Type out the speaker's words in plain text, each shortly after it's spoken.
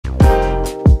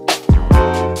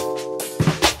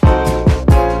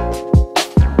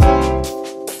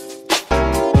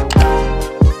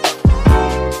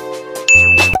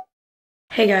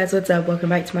Hey guys, what's up? Welcome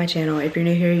back to my channel. If you're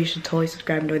new here, you should totally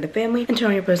subscribe and join the family and turn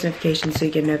on your post notifications so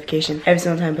you get a notification every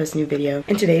single time I post a new video.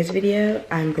 In today's video,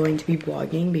 I'm going to be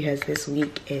vlogging because this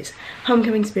week is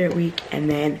homecoming spirit week, and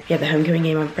then we have the homecoming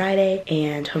game on Friday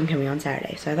and homecoming on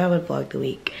Saturday. So I thought I would vlog the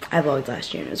week. I vlogged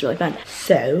last year and it was really fun.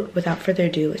 So without further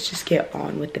ado, let's just get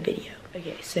on with the video.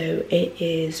 Okay, so it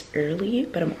is early,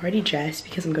 but I'm already dressed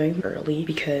because I'm going early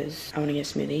because I want to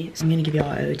get a smoothie. So I'm gonna give y'all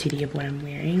an OOTD of what I'm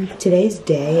wearing. Today's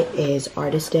day is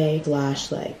artist day slash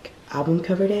like album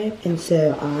cover day, and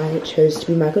so I chose to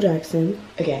be Michael Jackson.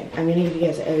 Okay, I'm gonna give you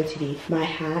guys an OOTD. My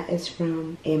hat is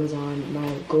from Amazon,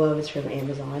 my glove is from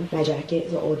Amazon, my jacket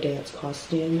is an old dance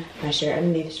costume, my shirt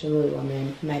underneath is from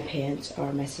Lululemon, my pants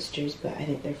are my sister's, but I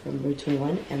think they're from Rue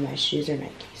 21, and my shoes are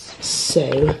Nikes.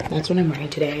 So that's what I'm wearing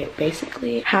today.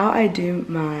 Basically, how I do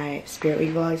my Spirit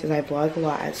Week vlogs is I vlog a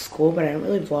lot at school, but I don't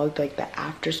really vlog like the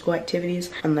after school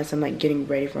activities unless I'm like getting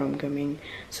ready for homecoming.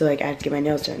 So like I have to get my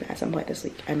nails done at some point this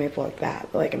week. I may vlog that,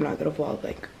 but like I'm not gonna vlog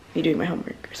like me doing my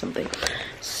homework or something.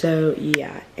 So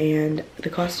yeah, and the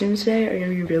costumes today are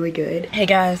gonna be really good. Hey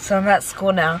guys, so I'm at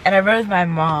school now and I rode with my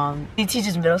mom. She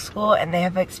teaches middle school and they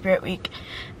have like Spirit Week,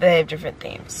 but they have different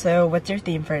themes. So what's your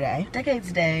theme for today?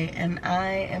 Decades Day, and I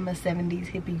am a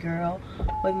 70s hippie girl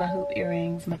with my hoop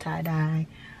earrings, my tie-dye,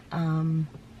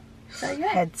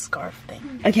 headscarf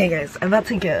thing. Okay guys, I'm about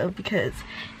to go because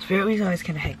Spirit Week is always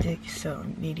kind of hectic, so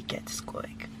I need to get to school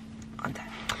like on time.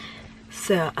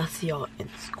 So I'll see y'all in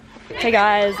school. Hey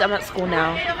guys, I'm at school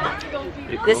now.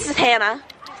 This is Hannah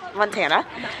Montana.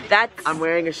 I'm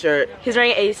wearing a shirt. He's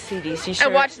wearing an AC/DC shirt.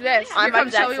 And watch this.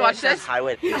 Shall we watch this?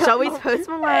 Shall we Post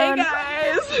Malone? Hey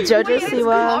guys. JoJo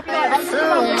Siwa.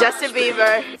 Justin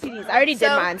Bieber. I already did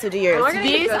mine, so do yours.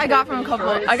 These I got from a couple.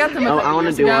 I got them a couple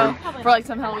years ago for like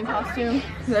some Halloween costume.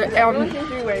 They're on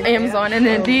Amazon, and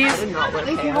then these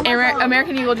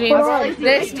American Eagle jeans.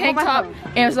 This tank top,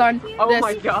 Amazon. Oh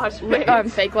my gosh.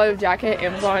 Fake leather jacket,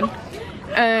 Amazon.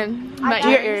 And my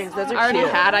earrings, those are I already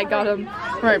had. I got them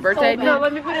for my birthday. No,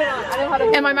 let me put it on.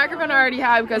 And my microphone I already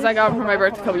had because I got them for my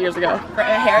birthday a couple years ago.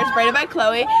 Hair is braided by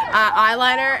Chloe,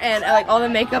 eyeliner, and like all the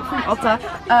makeup from Ulta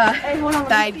that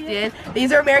I did.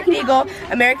 These are American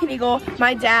Eagle,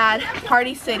 my dad,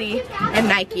 Party City, and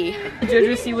Nike.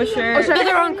 JoJo Siwa shirt.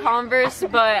 They're on Converse,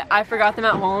 but I forgot them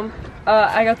at home.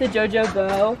 I got the JoJo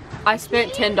bow. I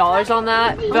spent $10 on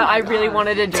that, but I really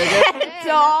wanted a JoJo.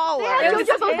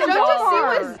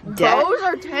 Those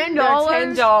are $10.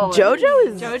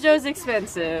 JoJo's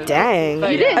expensive. Dang.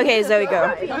 Okay, Zoe,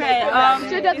 go.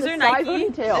 Okay, these are Nike.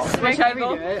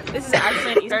 This is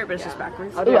actually an shirt, but it's just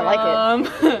backwards. Ooh, I like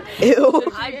it. Ew.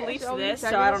 I bleached this,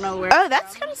 so I don't know where. Oh,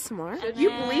 that's kind of smart.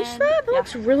 You bleached that? That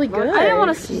looks really good. I didn't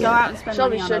want to go out and spend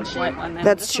money on a white one.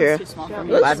 That's true.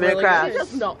 5-minute craft.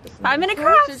 5-minute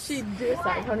craft. Should she do a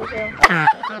side ponytail? Okay,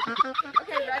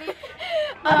 ready?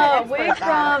 We're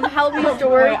from Halloween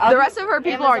store. The rest of her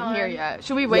people aren't here yet.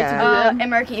 Should we wait to do that?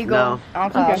 American Eagle. No.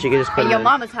 Okay. She could just put it Your in.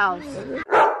 mama's house.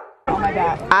 Oh my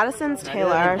god. Addison's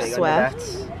Taylor Swift.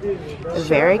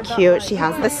 Very cute. She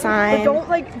has the sign. Don't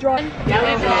like draw.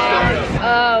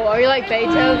 Oh, are you like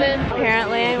Beethoven?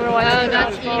 Apparently, we're watching. Oh,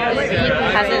 that's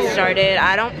Hasn't started.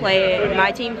 I don't play.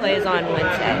 My team plays on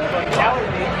Wednesday.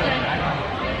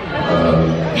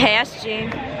 Hey,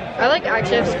 SG. I like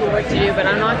actually have schoolwork to do, but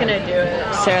I'm not gonna do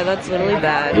it. Sarah, that's literally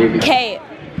bad. Okay.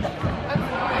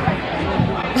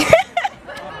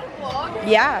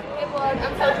 Yeah.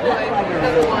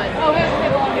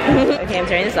 Okay, I'm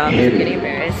turning this off. I'm getting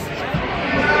embarrassed.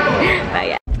 Bye,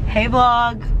 guys. Hey,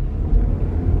 vlog.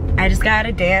 I just got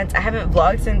a dance. I haven't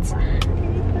vlogged since.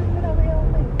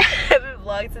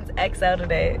 XL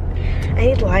today. I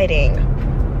need lighting.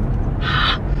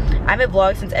 I haven't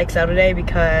vlogged since XL today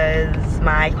because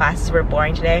my classes were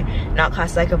boring today. Not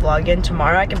classes I could vlog in.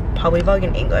 Tomorrow I can probably vlog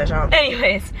in English.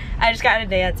 Anyways, I just got a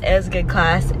dance. It was a good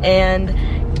class, and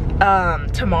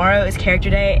tomorrow is character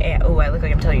day. And, oh, I look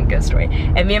like I'm telling you a ghost story.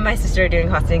 And me and my sister are doing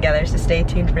costume together, so stay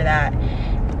tuned for that.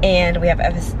 And we have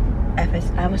I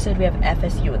almost said we have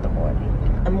FSU in the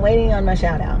morning. I'm waiting on my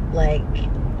shout out. Like,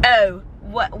 oh,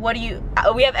 what do you?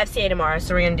 Oh, we have FCA tomorrow,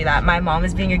 so we're gonna do that. My mom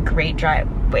is being a great driver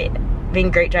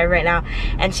right now,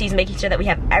 and she's making sure that we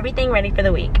have everything ready for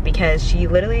the week because she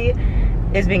literally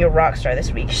is being a rock star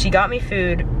this week. She got me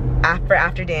food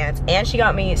after dance, and she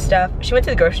got me stuff. She went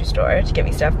to the grocery store to get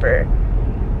me stuff for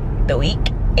the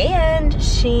week, and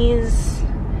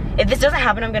if this doesn't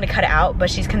happen, I'm gonna cut it out, but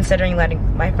she's considering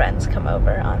letting my friends come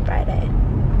over on Friday,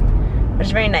 which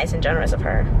is very nice and generous of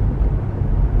her.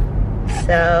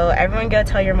 So everyone go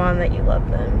tell your mom that you love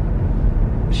them.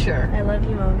 sure. I love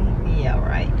you, Mommy. Yeah,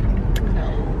 right. No,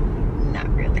 not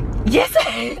really. Yes,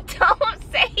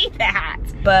 don't say that.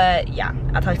 But yeah,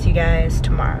 I'll talk to you guys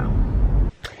tomorrow.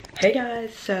 Hey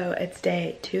guys, so it's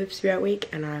day 2 of Spirit Week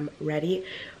and I'm ready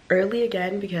early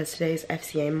again because today's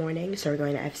FCA morning, so we're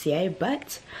going to FCA,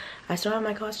 but I still have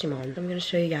my costume on. I'm gonna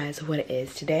show you guys what it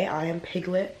is. Today I am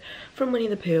Piglet from Winnie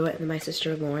the Pooh, and my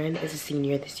sister Lauren is a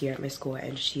senior this year at my school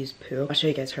and she's Pooh. I'll show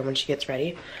you guys her when she gets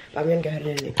ready, but I'm gonna go ahead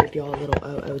and give y'all a little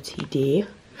OOTD.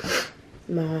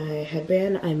 My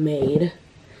headband I made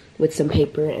with some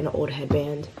paper and an old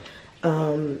headband.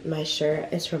 My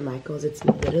shirt is from Michael's. It's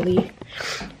literally,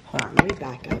 hold on, let me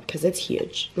back up because it's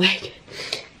huge. Like,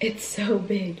 it's so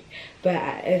big,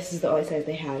 but this is the only size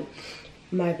they had.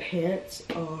 My pants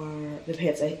are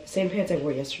the same pants I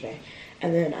wore yesterday,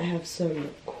 and then I have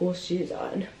some cool shoes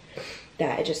on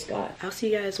that I just got. I'll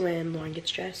see you guys when Lauren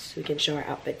gets dressed so we can show our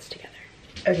outfits together.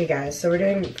 Okay guys, so we're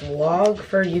doing vlog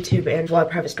for YouTube and vlog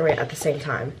private story at the same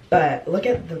time, but look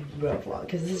at the real vlog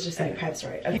because this is just like private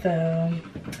story. Okay. So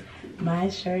my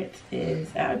shirt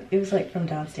is out. It was like from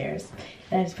downstairs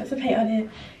and I just put some paint on it.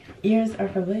 Ears are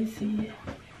from Lacey.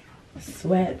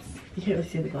 Sweats, you can't really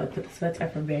see the vlog, but the sweats are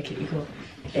from American Eagle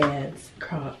and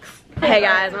Crocs. Hey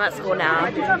guys, I'm at school now.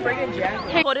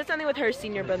 Well, did something with her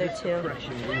senior brother too.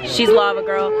 She's Lava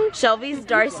Girl. Shelby's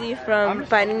Darcy from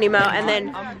Finding Nemo, and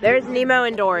then there's Nemo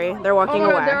and Dory. They're walking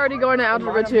away. They're already going to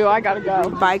Algebra 2. I gotta go.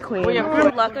 Bye, Queen.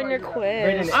 Good luck on your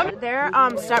quiz. They're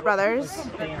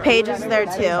stepbrothers. Paige is there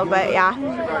too, but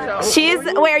yeah. She's,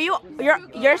 wait,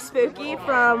 you're Spooky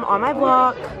from On My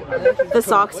Block. The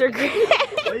socks are great.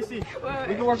 Lacey,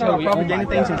 we can work on our propaganda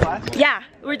things in class? Yeah,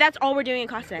 that's all we're doing in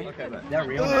class today. Okay, but that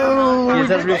real? Yes,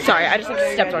 that's real. Sorry, I just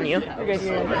stepped on you.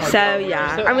 So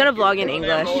yeah, I'm gonna vlog in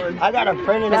English. I got a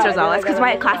print of Mr. Zales, because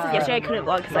my classes yesterday I couldn't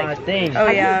vlog because like, oh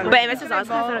yeah. But in Mr. Zales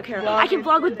class I don't care. I can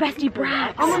vlog with Bestie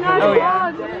Brax. Oh my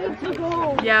god,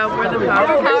 yeah. Yeah, we're the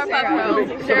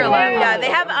Powerpuff. Share a life. Yeah, they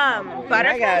have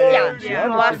Buttercup. Yeah,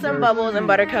 Blossom Bubbles and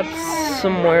Buttercup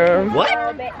somewhere. What?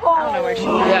 I don't know where she is.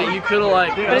 Yeah, you could've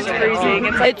like. But it's freezing.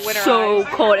 It's so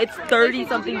cold. It's 30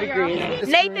 something degrees.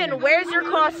 Nathan, where's your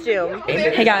costume?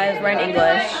 Hey guys, we're in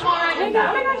English.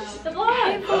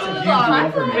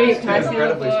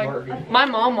 My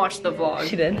mom watched the vlog.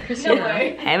 She did.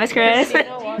 Hey, Miss Chris.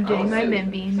 I'm doing my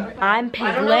Mimbean. I'm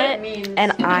Piglet,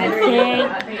 and I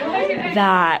think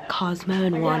that Cosmo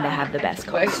and Wanda have the best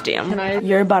costume.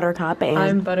 You're Buttercup, and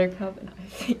I'm Buttercup, and I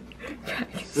think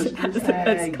has the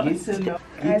best costume.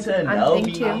 I'm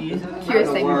thinking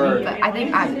curious thing, but I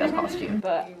think I have the best costume.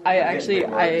 But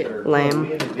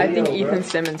lame. I think Ethan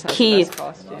Simmons has Keith. the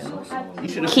best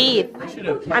costume. Keith.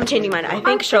 I'm changing mine. I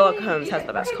think Sherlock Holmes has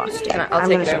the best costume. I'll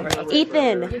take it over.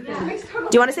 Ethan, do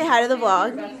you want to say hi to the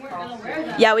vlog?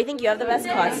 Yeah, we think you have the best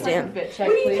costume.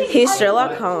 He's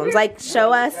Sherlock Holmes. Like,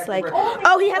 show us, like,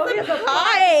 oh, he has like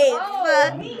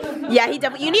pipes. Yeah, he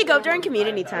definitely. You need to go during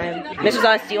community time. Mr.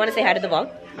 Zoss, do you want to say hi to the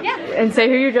vlog? Yeah. And say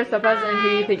who you're dressed up as and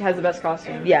who you think has the best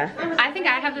costume. Yeah. I think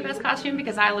I have the best costume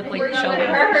because I look like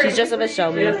Shelby. She's dressed up as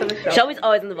Shelby. Shelby's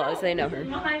always in the vlog, so they know her.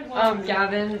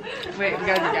 Gavin. Wait, you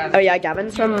guys are Gavin. Oh yeah,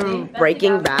 Gavin's from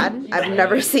Breaking Bad. I've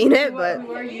never seen it, but.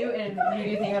 Who are you and who do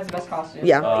you think has the best costume?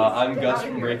 Yeah. I'm Gus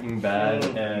from Breaking Bad,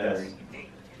 and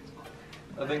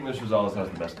I think Mr. Zales has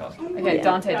the best costume. Okay, yeah.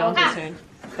 Dante soon.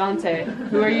 Dante,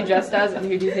 who are you dressed as and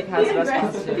who do you think has the best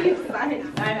costume?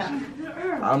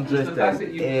 I'm dressed as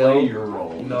You L. play your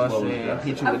role. You know what I'm saying?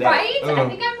 Hit you with Right? I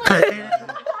think I'm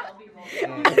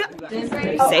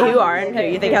Say who you are and who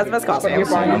you think has the best costume. You're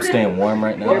Barney. I'm staying warm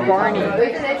right now. You're Barney.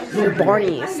 You're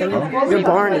Barney. Say you're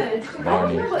Barney.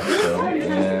 Barney. So,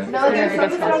 yeah.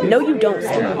 No, you don't.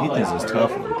 Ethan's is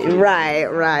tough. Right.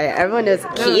 Everyone knows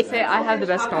Keith. Say I have the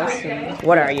best costume.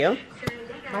 What are you?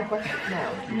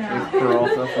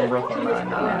 Peralta from Brooklyn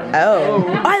Nine-Nine. Oh,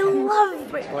 I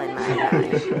love Brooklyn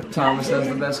Nine-Nine. Thomas has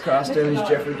the best costume. He's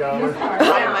Jeffrey Dahmer.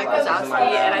 I'm Mike Wazowski,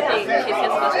 and I think Casey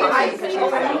has the best costume because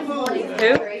she's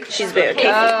Who? She's Boo. Casey.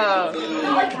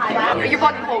 You're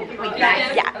vlogging the whole week,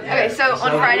 right? Yeah. Okay, so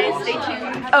on Friday, stay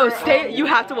tuned. Oh, you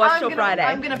have to watch till Friday.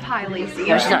 I'm gonna pie Lacey.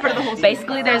 No, she's not.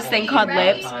 Basically, there's a thing called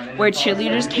lips where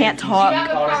cheerleaders can't talk,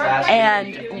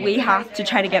 and we have to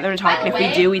try to get them to talk. And if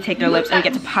we do, we take their lips and we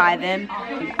get to pie them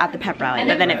at the pep rally.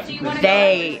 But then if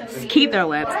they keep their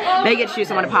lips, they get to choose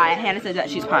someone to pie. Hannah said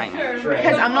that she's pieing.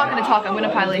 Because I'm not gonna talk. I'm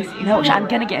gonna pie Lacey. No, I'm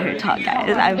gonna get her to talk, guys.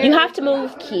 You have to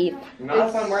move Keith.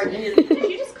 Did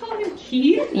you just call him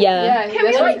Keith? Yeah. Can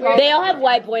we like They all have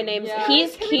white boy names.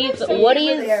 He's Keith.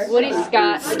 Woody's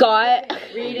Scott. Scott.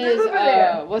 Reed is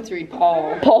what's Reed?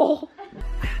 Paul. Paul.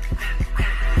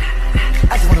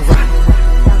 I just wanna rock.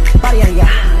 Body out of ya.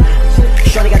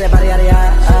 Shorty got that body out of ya.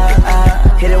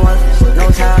 Hit it once, no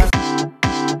time.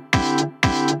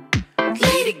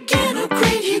 Lady.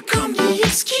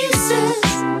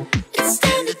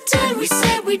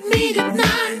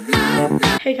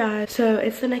 guys, so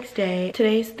it's the next day.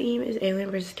 Today's theme is Alien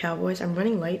versus Cowboys. I'm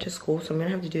running late to school, so I'm gonna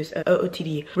have to do this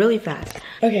OOTD really fast.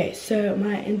 Okay, so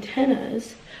my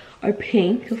antennas are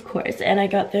pink, of course, and I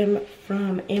got them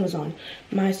from Amazon.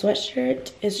 My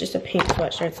sweatshirt is just a pink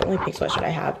sweatshirt. It's the only pink sweatshirt I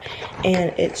have,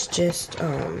 and it's just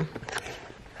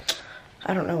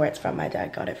I don't know where it's from. My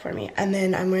dad got it for me. And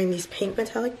then I'm wearing these pink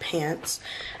metallic pants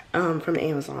from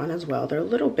Amazon as well. They're a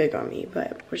little big on me,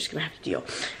 but we're just gonna have to deal.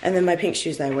 And then my pink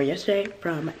shoes that I wore yesterday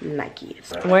from Nike.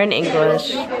 We're in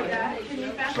English.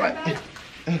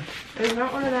 There's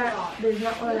not one of that. There's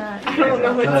not one of that. I don't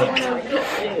know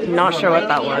what Not sure what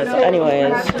that was.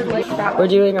 Anyways, we're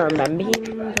doing our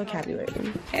membing vocabulary.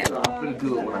 Pretty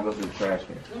good when I go through the trash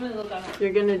can.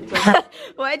 You're gonna.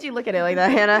 Why'd you look at it like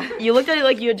that, Hannah? You looked at it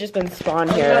like you had just been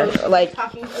spawned here. Like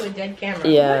Talking to a dead camera.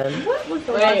 yeah. What was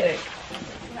the logic?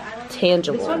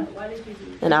 Tangible.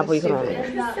 An apple you can hold.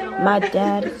 My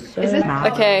dad is so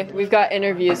Okay, we've got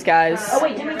interviews, guys.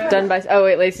 Done by. Oh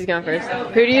wait, Lacey's going first.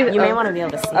 Who do you? You may want to be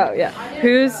able to see. Oh yeah.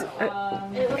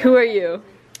 Who are you?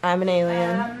 I'm an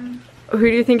alien. Who do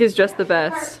you think is just the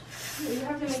best?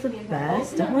 Just the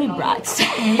best? Definitely Braxton.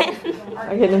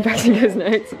 Okay, then Braxton goes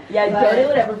next. Yeah, go to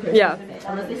whatever person. Yeah.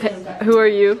 Who are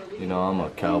you? You know, I'm a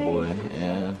cowboy,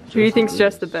 yeah. Who do you think's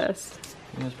just the best?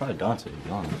 Yeah, it's probably Dante, to be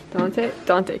honest. Dante?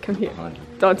 Dante, come here.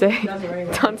 Dante.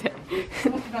 Dante.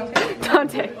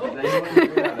 Dante.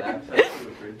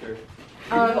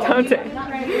 Dante.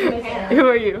 Who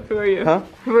are you? Who are you? Huh?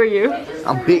 Who are you?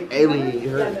 I'm big alien, you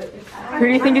heard. Who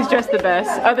do you think is just the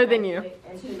best, other than you?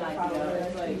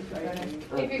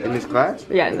 In this class?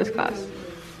 Yeah, in this class.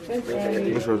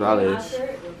 Mr. Rosales.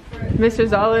 Mr.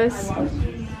 Zales.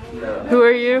 Who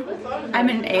are you? I'm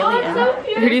an alien.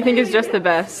 Who do you think is just the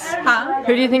best? Huh?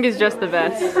 Who do you think is just the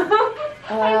best?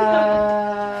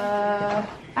 I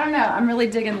don't know. I'm really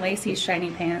digging Lacey's shiny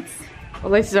pants.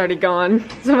 Well, Lacey's already gone.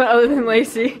 Someone other than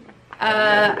Lacey.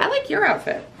 I like your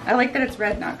outfit. I like that it's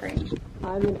red, not green.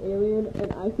 I'm an alien,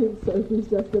 and I think Sophie's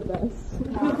just the best.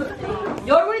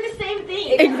 You're wearing the same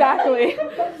thing. Exactly.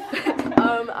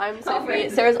 I'm Sophie.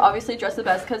 Sarah's obviously dressed the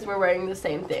best because we're wearing the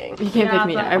same thing. You can't pick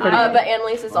me. I'm pretty. But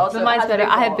Annalise is also. But mine's better.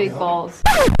 I have big balls.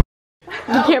 You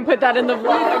can't put that in the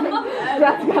vlog.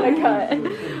 That's gotta cut.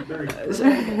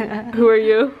 Who are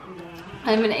you?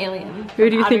 I'm an alien. Who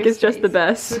do you think is just the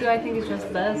best? Who do I think is just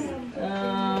the best?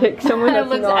 Pick someone that's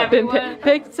looks not been everyone. picked.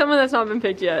 Pick someone that's not been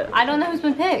picked yet. I don't know who's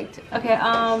been picked. Okay,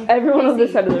 Everyone on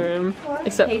this side of the room.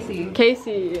 Except Casey.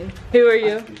 Casey. Who are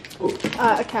you?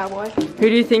 A cowboy. Who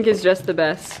do you think is just the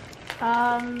best?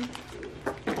 I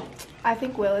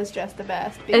think Will is just the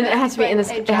best. And it has to be in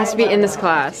this. It has to be in this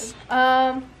class.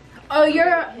 Oh,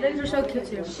 those are so cute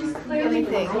too. She's clearly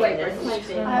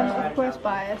I'm of course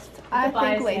biased. I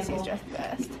think Lacey's just the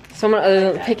best. Someone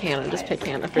other than pick Hannah. Just pick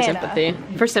Hannah for sympathy.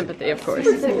 For sympathy, of course.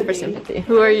 For sympathy.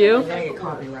 Who are you?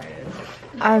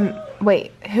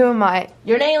 Wait, who am I?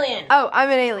 You're an alien. Oh, I'm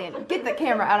an alien. Get the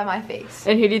camera out of my face.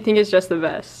 And who do you think is just the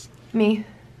best? Me.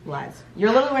 Lies.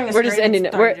 You're literally wearing a We're just ending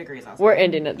it. We're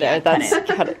ending it there. Yeah, That's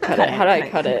cut it. Cut it. How do I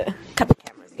cut it? Cut the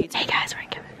cameras. Hey guys, we're in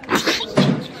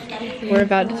We're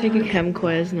about to take a chem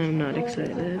quiz, and I'm not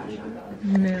excited.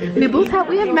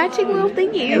 We have matching little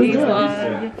thingies.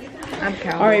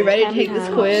 Are you ready to take this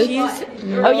quiz?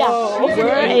 Oh yeah. You're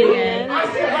an alien.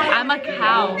 I'm a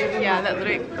cow. Yeah, that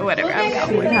literally, whatever, I'm a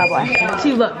cowboy. Cowboy.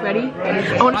 See, look, ready?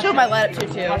 I want to show my light up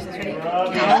tutu.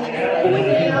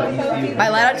 My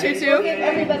light up tutu.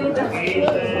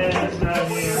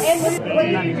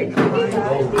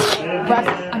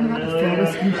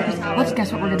 Let's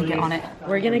guess what we're gonna get on it.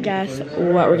 We're gonna guess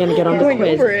what we're gonna get on the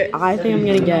quiz. I think I'm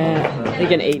gonna get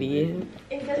like an 80.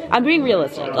 I'm being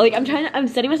realistic. Like I'm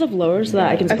setting myself lower so that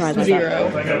I can surprise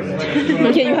myself. 0.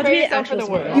 Okay, you have to be actual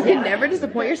smart. You can never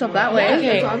disappoint yourself that way.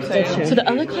 Okay, That's what I'm saying. So the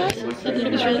other class said that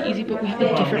it was really easy, but we have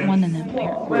a different one than them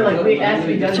apparently.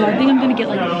 So I think I'm gonna get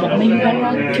like maybe one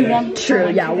wrong, 2 wrong. True,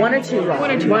 yeah, 1 or 2 wrong.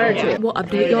 1 or 2. We'll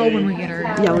update y'all when we get her.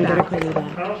 Yeah, we gotta clean it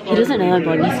back. He doesn't know that,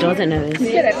 but he still doesn't know this.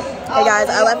 Hey guys,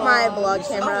 I left my vlog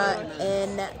camera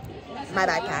in my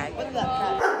backpack.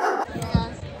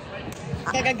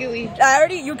 I got gooey.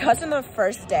 You cussed in the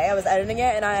first day. I was editing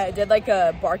it and I did like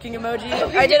a barking emoji.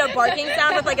 I did a barking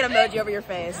sound with like an emoji over your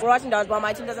face. We're watching dodgeball.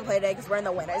 My team doesn't play today because we're in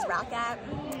the winners bracket.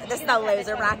 This is the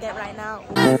loser bracket right now.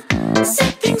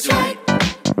 Set things right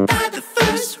by the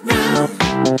first round.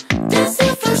 That's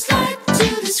the first light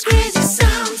to this crazy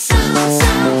sound.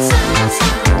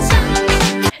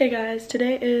 Hey guys,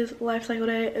 today is life cycle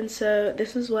day, and so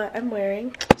this is what I'm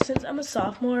wearing. Since I'm a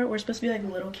sophomore, we're supposed to be like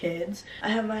little kids. I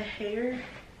have my hair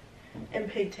in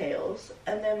pigtails,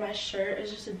 and then my shirt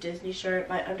is just a Disney shirt.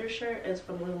 My undershirt is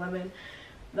from Lululemon.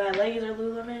 My leggings are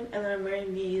Lululemon, and then I'm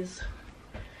wearing these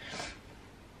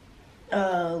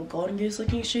Golden Goose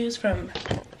looking shoes from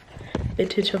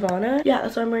Vintage Havana. Yeah,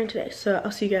 that's what I'm wearing today. So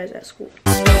I'll see you guys at school.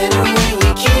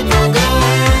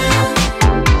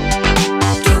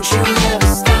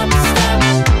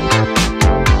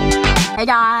 Hey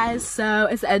guys, so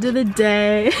it's the end of the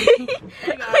day.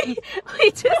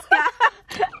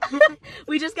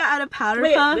 we just got out of powder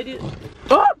puff.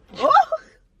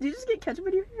 Did you just get ketchup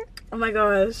in your hair? Oh my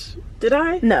gosh. Did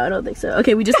I? No, I don't think so.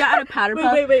 Okay, we just got out of powder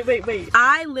puff. Wait.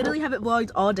 I literally haven't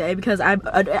vlogged all day because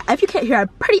if you can't hear, I'm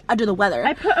pretty under the weather.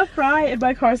 I put a fry in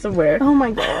my car somewhere. Oh my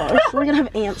gosh. We're gonna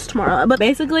have ants tomorrow. But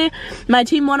basically, my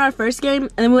team won our first game,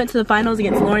 and then we went to the finals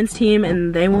against Lauren's team,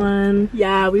 and they won.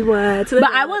 Yeah, we won. But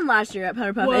I won last year at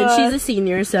powder puff, and she's a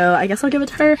senior, so I guess I'll give it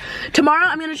to her. Tomorrow,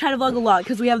 I'm gonna try to vlog a lot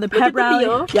because we have the pep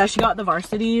rally. Yeah, she got the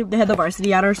varsity. They had the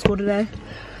varsity at our school today.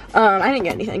 I didn't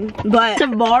get anything, but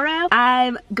tomorrow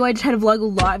I'm going to try to vlog a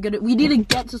lot. We need to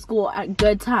get to school at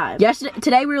good time.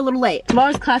 Today we were a little late.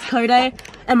 Tomorrow's class color day,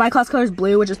 and my class color is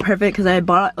blue, which is perfect because I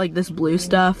bought like this blue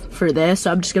stuff for this,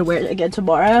 so I'm just gonna wear it again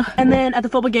tomorrow. And then at the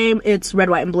football game, it's red,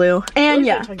 white, and blue. And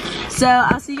yeah, so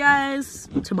I'll see you guys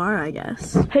tomorrow, I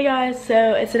guess. Hey guys,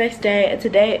 so it's the next day, and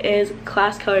today is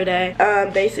class color day.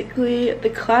 Basically,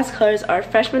 the class colors are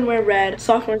freshmen wear red,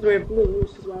 sophomores wear blue,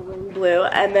 which is why I'm wearing blue,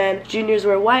 and then juniors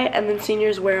wear white, and then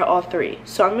seniors wear all three.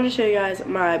 So I'm gonna show you guys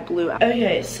my blue outfit.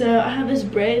 Okay, so I have this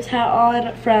braids hat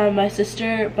on from my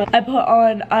sister, but I put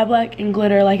on eye black and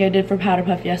glitter like I did for powder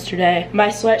puff yesterday. My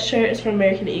sweatshirt is from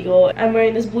American Eagle. I'm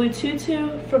wearing this blue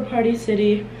tutu from Party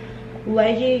City.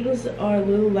 Leggings are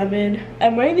Lululemon.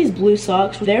 I'm wearing these blue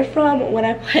socks. They're from when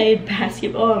I played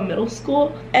basketball in middle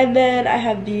school. And then I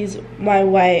have my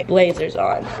white blazers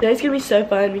on. Today's gonna be so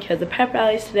fun because the pep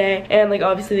rally's today, and like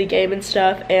obviously the game and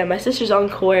stuff, and my sister's on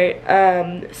court.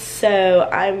 So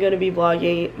I'm gonna be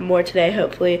vlogging more today,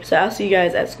 hopefully. So I'll see you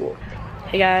guys at school.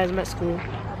 Hey guys, I'm at school.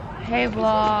 Hey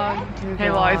vlog. Hey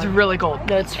vlog, it's really cold.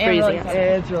 No, it's freezing.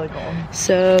 It's really cold.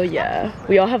 So yeah,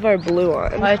 we all have our blue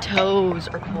on. My toes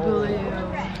are cold.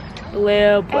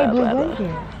 Blue, blah, blah, blah.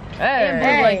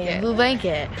 Hey, blue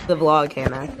blanket. The vlog,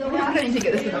 Hannah.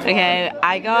 Okay,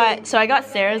 I got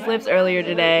Sarah's lips earlier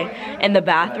today in the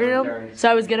bathroom, so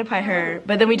I was gonna pie her,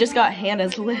 but then we just got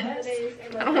Hannah's lips.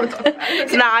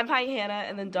 So now I'm pieing Hannah,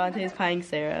 and then Dante's pieing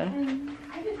Sarah.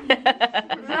 This is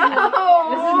not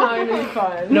gonna be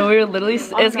fun. No, we were literally.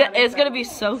 It's gonna be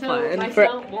so fun. My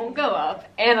cell won't go up,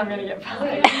 and I'm gonna get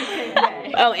pied.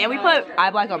 Oh, and we put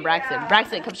eye black on Braxton.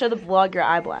 Braxton, come show the vlog your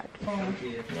eye black. You know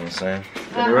what I'm saying?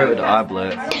 You're right with the eye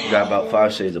black. You got about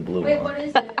 5 shades of blue on.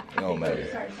 It don't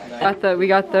matter. We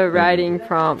got the writing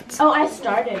prompt. Oh, I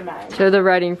started mine. Show the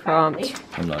writing prompt.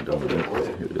 I'm not doing it.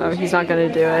 Oh, he's not gonna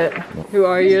do it. Who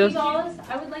are you?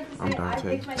 I'm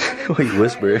Dante. Wait,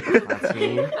 whisper.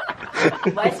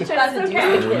 I'm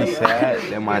really sad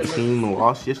that my team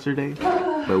lost yesterday,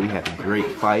 but we had a great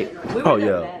fight. Oh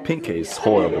yeah, pink case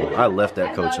horrible. I left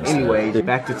that coach instead. Anyway,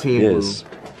 back to team blue.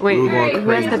 Wait, who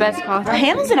has the best costume?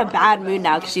 Hannah's in a bad mood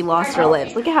now because she lost her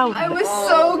lips. Look at how I was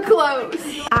so close.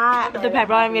 The pep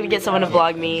rally, I'm gonna get someone to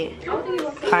vlog me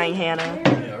pieing Hannah.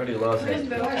 I already lost it.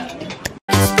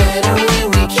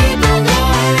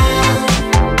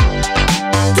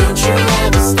 Don't you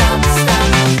ever stop.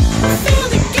 Feel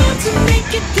the good to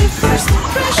make it the first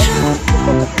impression.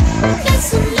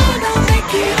 Listen, Lord, I'll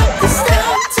make it up this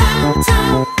time.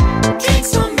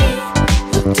 Drinks on me,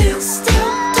 the deal's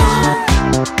still done.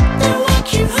 Then walk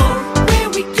you home where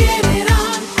we get it on.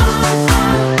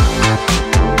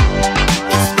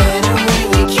 It's better when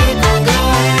we keep on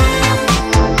going.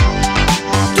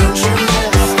 Don't you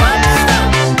ever stop.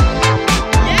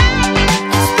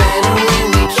 It's better when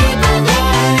we keep on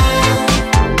going.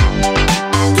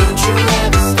 Don't you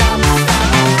ever stop.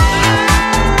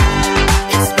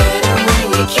 It's better when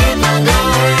we keep on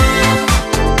going.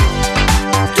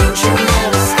 Don't you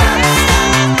ever stop.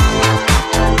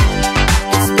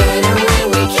 It's better when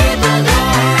we keep on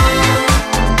going.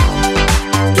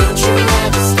 Don't you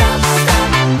ever stop.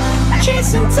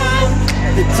 Chasing time,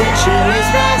 the tension is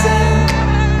rising.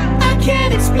 I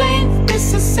can't explain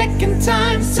this a second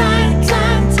time.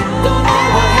 Don't know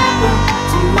what happened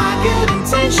to my good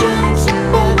intentions,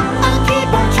 but I'll keep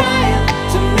on trying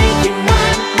to make you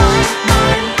mine.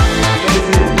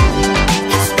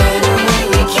 It's better when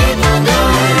we keep on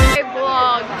going. Hey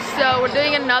vlog, so we're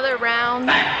doing another round.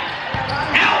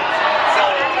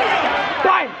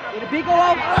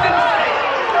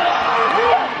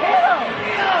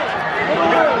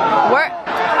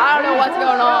 I don't know what's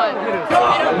going on.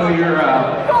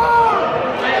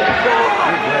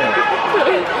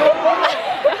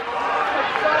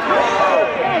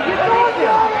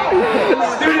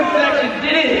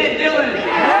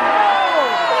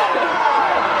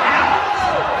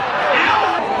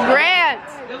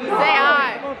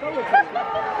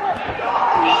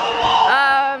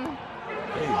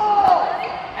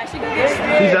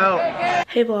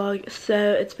 Hey vlog,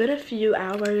 so it's been a few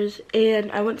hours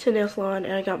and I went to a nail salon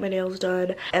and I got my nails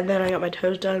done and then I got my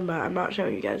toes done, but I'm not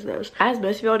showing you guys those. As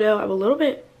most of y'all know, I'm a little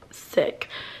bit sick,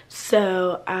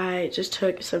 so I just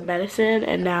took some medicine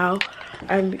and now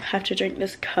I have to drink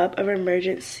this cup of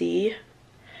emergency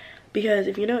because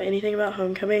if you know anything about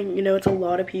homecoming, you know it's a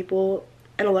lot of people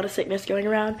and a lot of sickness going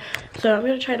around, so I'm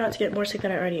gonna try not to get more sick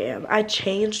than I already am. I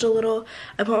changed a little.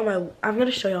 I put on my, I'm gonna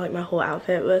show y'all like my whole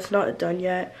outfit, but it's not done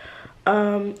yet.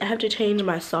 I have to change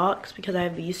my socks because I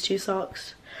have these two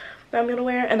socks that I'm gonna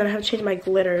wear, and then I have to change my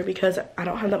glitter because I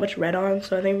don't have that much red on,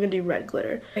 so I think I'm gonna do red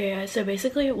glitter. Okay guys, so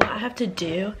basically what I have to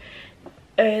do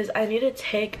is I need to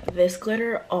take this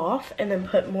glitter off and then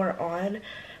put more on,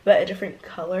 but a different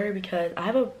color because I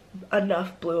have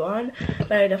enough blue on,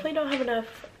 but I definitely don't have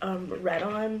enough red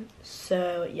on.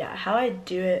 So yeah, how I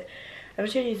do it, I'm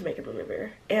just gonna use makeup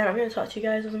remover and I'm gonna talk to you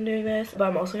guys as I'm doing this, but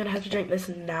I'm also gonna have to drink this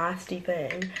nasty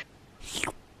thing.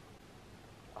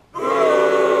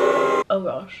 Oh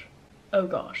gosh, oh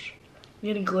gosh, I'm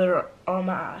getting glitter on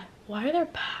my eye. Why are there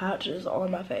patches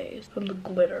on my face from the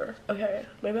glitter? Okay,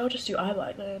 maybe I'll just do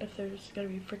eyeliner then if there's gonna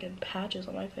be freaking patches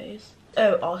on my face.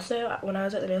 Oh, also, when I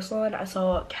was at the nail salon, I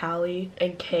saw Callie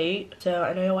and Kate. So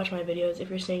I know you'll watch my videos if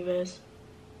you're seeing this.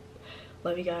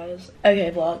 Love you guys.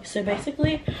 Okay, vlog. So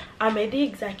basically, I made the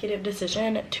executive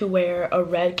decision to wear a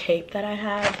red cape that I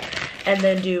have and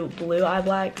then do blue eye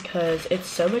black because it's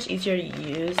so much easier to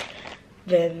use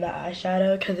than the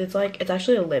eyeshadow because it's like, it's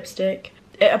actually a lipstick.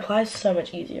 It applies so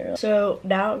much easier. So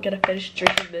now I'm gonna finish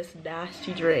drinking this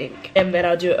nasty drink and then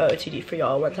I'll do an OOTD for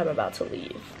y'all once I'm about to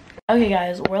leave. Okay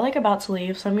guys, we're like about to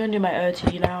leave, so I'm gonna do my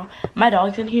OOTD now. My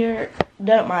dog's in here,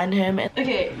 don't mind him.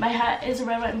 Okay, my hat is a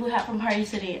red, white, and blue hat from Party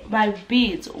City. My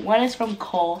beads, one is from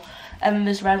Cole, and then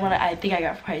this red one I think I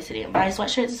got from Party City. My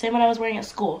sweatshirt is the same one I was wearing at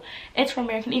school. It's from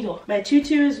American Eagle. My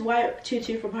tutu is white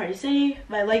tutu from Party City.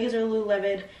 My leggings are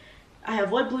Lululemon. I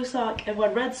have one blue sock and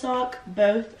one red sock,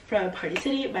 both from Party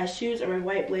City. My shoes are my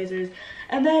white blazers.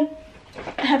 And then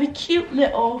I have a cute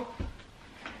little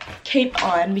cape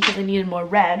on because I needed more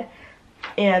red.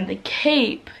 And the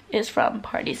cape is from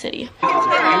Party City. We need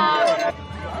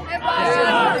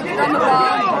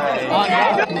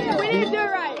to do it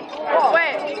right.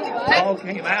 Wait. All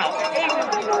came out.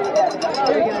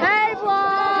 Hey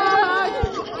vlog!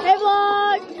 Hey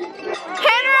vlog!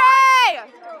 Henry!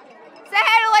 Say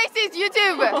hey to Lacey's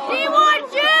YouTube! She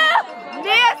wants you!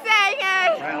 Nia saying hey!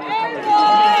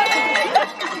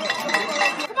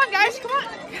 Come on guys, come on!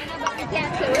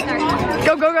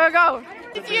 Go, go, go, go!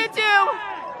 It's YouTube!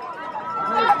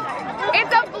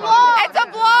 It's a vlog! It's a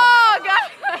vlog!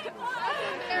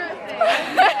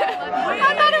 I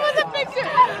thought it was a picture!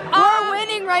 We're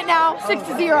winning right now,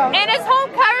 6-0. And it's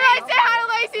homecoming! Everybody say hi to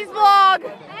Lacey's vlog!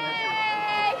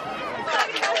 Hey!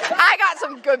 I got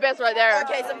some good bits right there.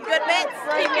 Okay, some good bits.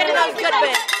 Keep getting those good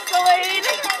bits.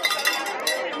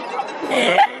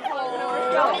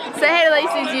 Say hey to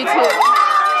Lacey's YouTube.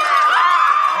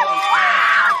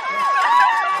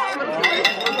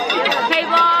 Hey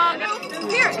vlog.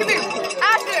 Here, come here.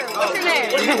 Asher, what's your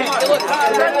name?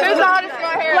 Who's the hottest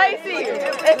girl here? Lacey.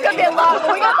 It's gonna be a lot,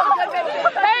 but we got some good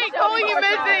bits. Hey, Cole, you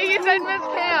missed it. He said Miss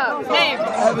Cam. Name.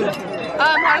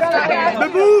 Hottest girl here. The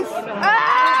booth.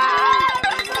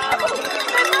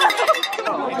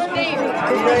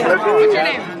 What's your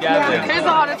name? Who's the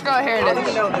hottest girl at Heritage?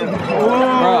 Just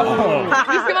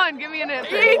come on, give me an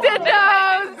answer. Ethan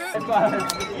knows!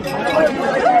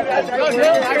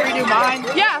 I redo mine.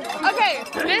 Yeah, okay.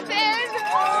 This is...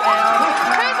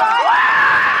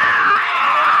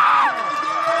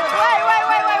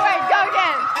 Wait. Go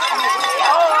again.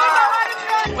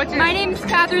 What's your name? My name's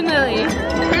Catherine Lilly. Who's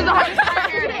the hottest guy at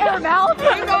Heritage? Who's the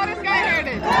hottest guy at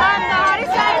Heritage? The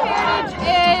hottest guy at Heritage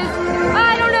is...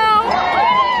 I don't know.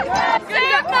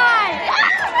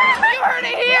 You heard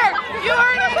it here! You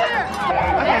heard it here!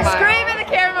 Okay, scream in the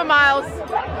camera, Miles.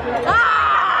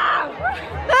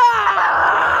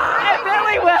 It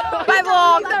really will. Bye,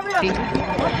 vlog.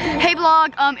 Hey,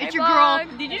 vlog. It's your girl,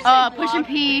 Pushing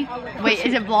P. Wait,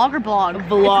 is it vlog or blog?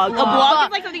 Vlog. A blog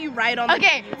is like something you write on.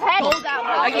 Okay. Hold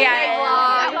out.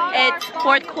 Okay, it's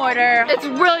fourth quarter. It's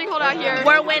really cold out here.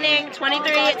 We're winning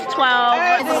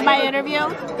 23-12. Is this my interview?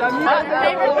 What's your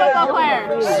favorite football player?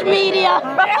 Schmedia.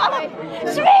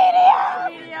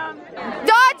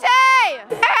 Dante!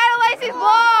 Say hi to Lacey's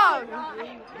vlog!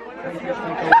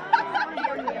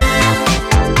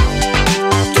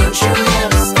 Don't you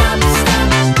ever stop, stop.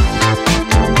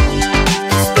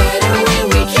 It's better when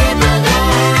we keep it on.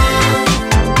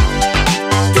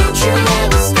 Don't you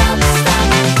ever stop, stop.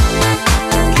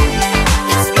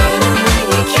 It's better when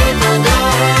we keep it on.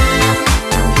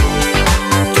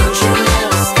 Don't you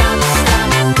ever stop,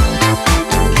 stop.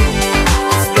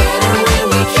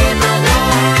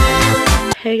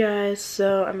 guys,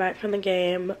 so I'm back from the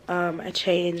game. I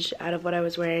changed out of what I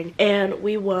was wearing and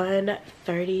we won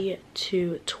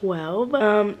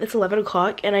 30-12. It's 11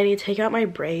 o'clock and I need to take out my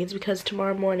braids because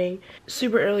tomorrow morning,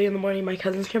 super early in the morning, my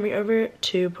cousin's coming over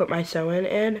to put my sew-in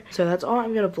in. So that's all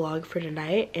I'm gonna vlog for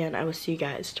tonight and I will see you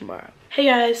guys tomorrow. Hey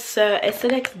guys, so it's the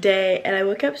next day and I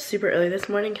woke up super early this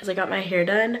morning because I got my hair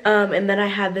done. And then I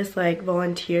had this like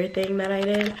volunteer thing that I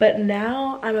did. But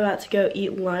now I'm about to go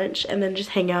eat lunch and then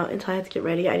just hang out until I have to get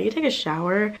ready. I need to take a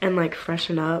shower and like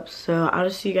freshen up. So I'll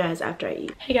just see you guys after I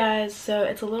eat. Hey guys, so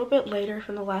it's a little bit later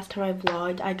from the last time I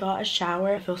vlogged. I got a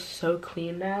shower. I feel so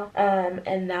clean now.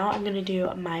 And now I'm gonna do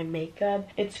my makeup.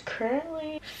 It's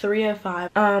currently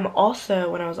 3:05. Also,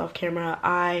 when I was off camera,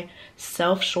 I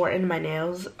self-shortened my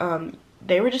nails.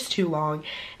 They were just too long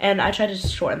and I tried to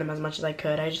just shorten them as much as I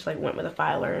could. I just like went with a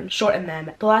filer and shortened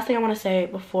them. The last thing I want to say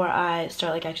before I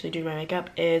start like actually doing my makeup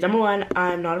is, number one,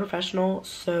 I'm not a professional,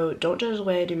 so don't judge the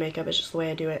way I do makeup. It's just the way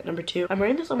I do it. Number two, I'm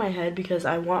wearing this on my head because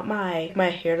I want my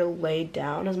hair to lay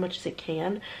down as much as it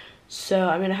can. So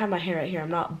I'm gonna have my hair right here.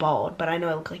 I'm not bald, but I know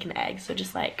I look like an egg, so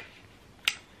just like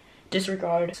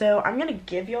disregard. So I'm gonna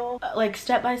give y'all like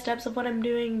step-by-steps of what I'm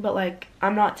doing, but like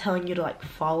I'm not telling you to like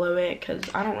follow it because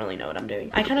I don't really know what I'm doing.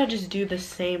 I kind of just do the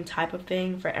same type of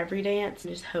thing for every dance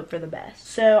and just hope for the best.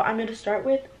 So I'm gonna start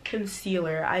with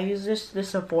concealer. I use the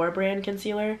Sophomore brand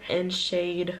concealer in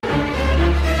shade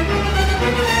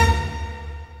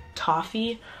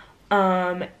Toffee.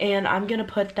 And I'm gonna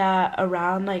put that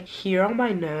around like here on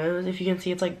my nose. If you can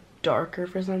see, it's like darker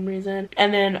for some reason,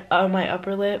 and then on my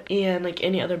upper lip and like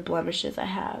any other blemishes I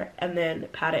have, and then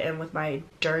pat it in with my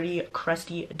dirty,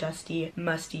 crusty, dusty,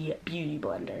 musty beauty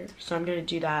blender. So I'm gonna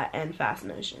do that in fast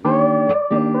motion.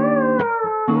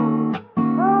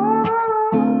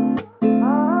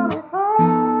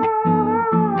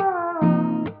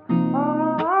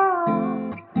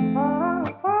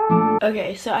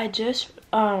 Okay, so I just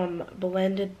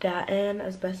blended that in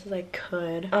as best as I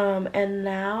could. And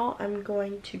now I'm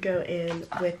going to go in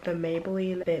with the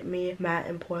Maybelline Fit Me Matte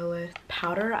and Poreless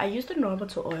powder. I use the normal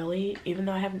to oily, even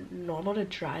though I have normal to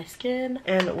dry skin.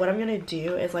 And what I'm gonna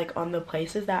do is like on the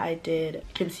places that I did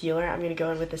concealer, I'm gonna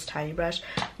go in with this tiny brush.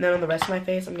 And then on the rest of my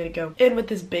face, I'm gonna go in with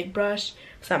this big brush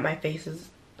so that my face is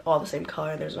all the same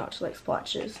color and there's not just like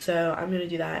splotches. So I'm gonna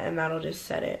do that and that'll just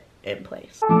set it in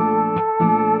place.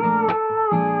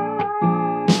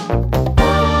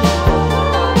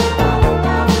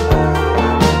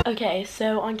 Okay,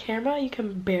 so on camera you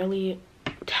can barely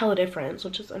tell a difference,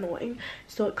 which is annoying.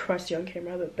 Still look crusty on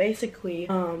camera, but basically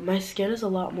my skin is a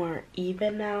lot more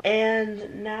even now.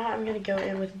 And now I'm gonna go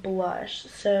in with blush.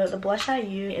 So the blush I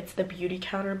use, it's the Beauty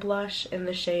Counter blush in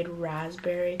the shade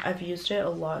Raspberry. I've used it a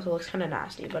lot, so it looks kind of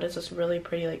nasty, but it's this really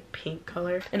pretty like pink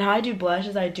color. And how I do blush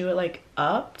is I do it like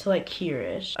up to like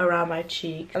here-ish around my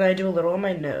cheek, and then I do a little on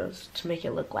my nose to make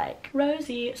it look like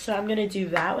rosy. So I'm gonna do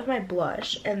that with my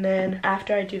blush, and then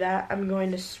after I do that, I'm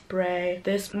going to spray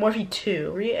this Morphe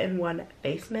 2 3-in-1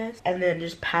 face mist and then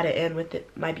just pat it in with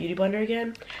my beauty blender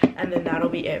again, and then that'll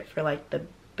be it for like the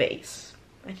base,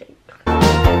 I think.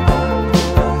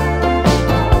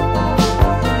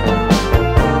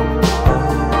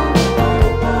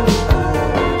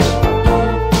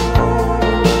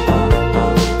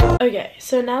 Okay,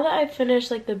 so now that I've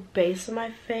finished like the base of my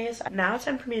face, now it's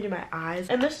time for me to do my eyes.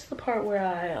 And this is the part where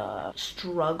I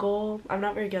struggle. I'm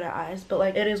not very good at eyes, but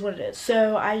like it is what it is.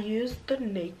 So I used the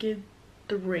Naked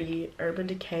 3 Urban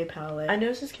Decay palette. I know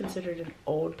this is considered an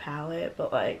old palette,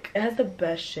 but like it has the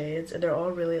best shades and they're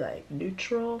all really like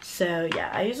neutral. So yeah,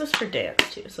 I use this for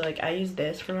dance too. So like I use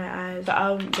this for my eyes. So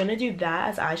I'm gonna do that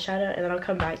as eyeshadow, and then I'll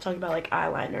come back to talk about like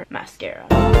eyeliner, mascara.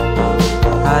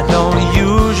 I don't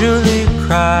usually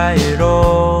cry at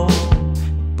all,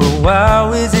 but why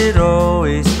is it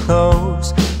always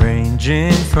close,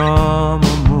 ranging from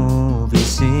a movie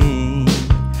scene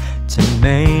to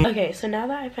main. Okay, so now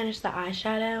that I finished the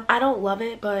eyeshadow, I don't love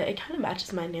it, but it kind of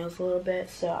matches my nails a little bit,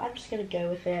 so I'm just gonna go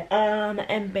with it.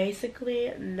 And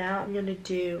basically now I'm gonna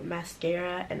do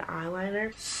mascara and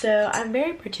eyeliner. So I'm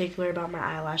very particular about my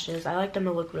eyelashes. I like them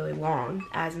to look really long,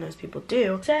 as most people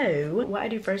do. So what I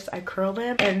do first, I curl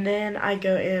them, and then I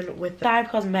go in with the Dive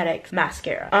Cosmetics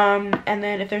mascara. And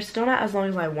then if they're still not as long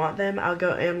as I want them, I'll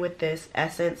go in with this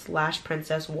Essence Lash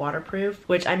Princess Waterproof,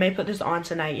 which I may put this on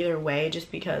tonight either way, just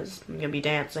because I'm gonna be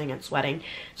dancing and sweating,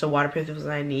 so waterproof is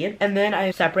what I need. And then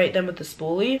I separate them with the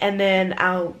spoolie, and then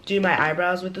I'll do my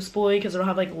eyebrows with the spoolie because it'll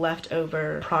have like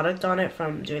leftover product on it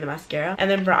from doing the mascara. And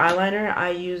then for eyeliner,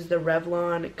 I use the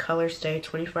Revlon Color Stay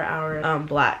 24-hour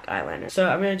black eyeliner. So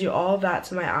I'm gonna do all of that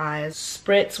to my eyes,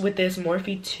 spritz with this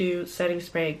Morphe 2 setting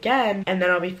spray again, and then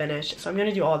I'll be finished. So I'm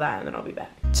gonna do all that and then I'll be back.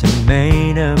 to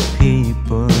made up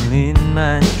people in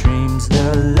my dreams.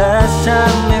 The last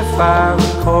time, if I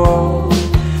recall,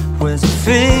 was a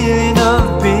feeling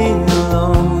of being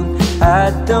alone.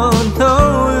 I don't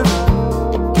know if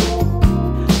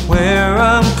where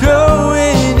I'm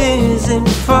going isn't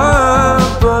far,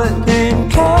 but in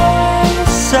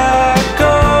case I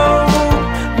go,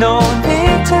 no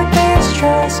need to be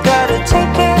stressed. Gotta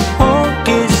take it home,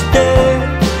 it's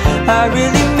there. I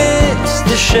really miss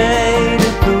the shade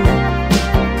of blue.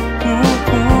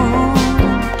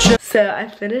 So I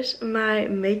finished my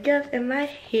makeup and my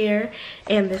hair,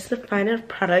 and this is the final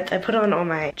product. I put on all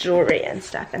my jewelry and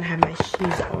stuff and have my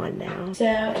shoes on now.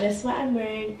 So this is what I'm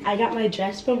wearing. I got my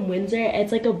dress from Windsor.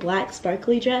 It's like a black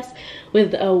sparkly dress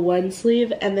with a one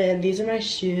sleeve, and then these are my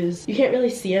shoes. You can't really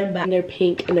see them, but they're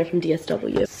pink and they're from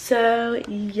DSW. So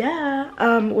yeah,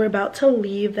 we're about to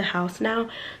leave the house now.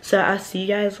 So I'll see you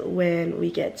guys when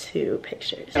we get to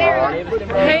pictures. Hey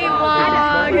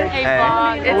vlog! Hey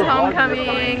vlog! It's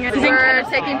homecoming. We're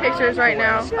taking pictures right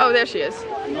now. Oh, there she is.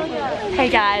 Hey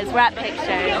guys, we're at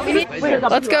pictures.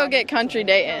 Let's go get country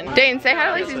Dayton. Dayton, say hi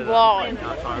to Lacey's vlog.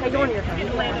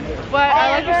 What? I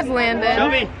like this is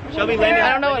Landon. Show me Landon.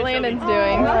 I don't know what Landon's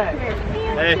doing.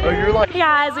 Hey, oh, you're like. Hey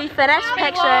guys, we finished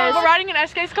pictures. We're riding an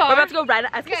SK's car. We're about to go ride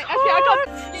an SK's car.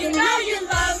 You know you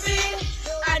love me,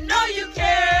 I know you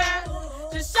care.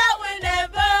 Just shout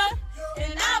whenever,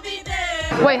 and I'll be there.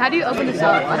 Wait, how do you open this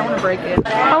up? I don't want to break it.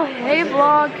 Oh, hey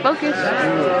vlog, focus.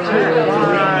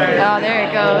 Oh, there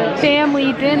it goes.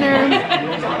 Family dinner.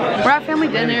 We're at family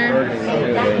dinner.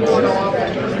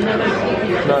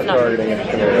 Not targeting.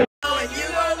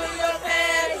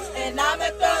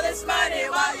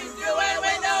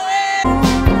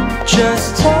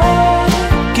 Just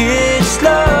take it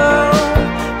slow.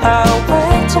 I'll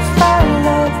wait to find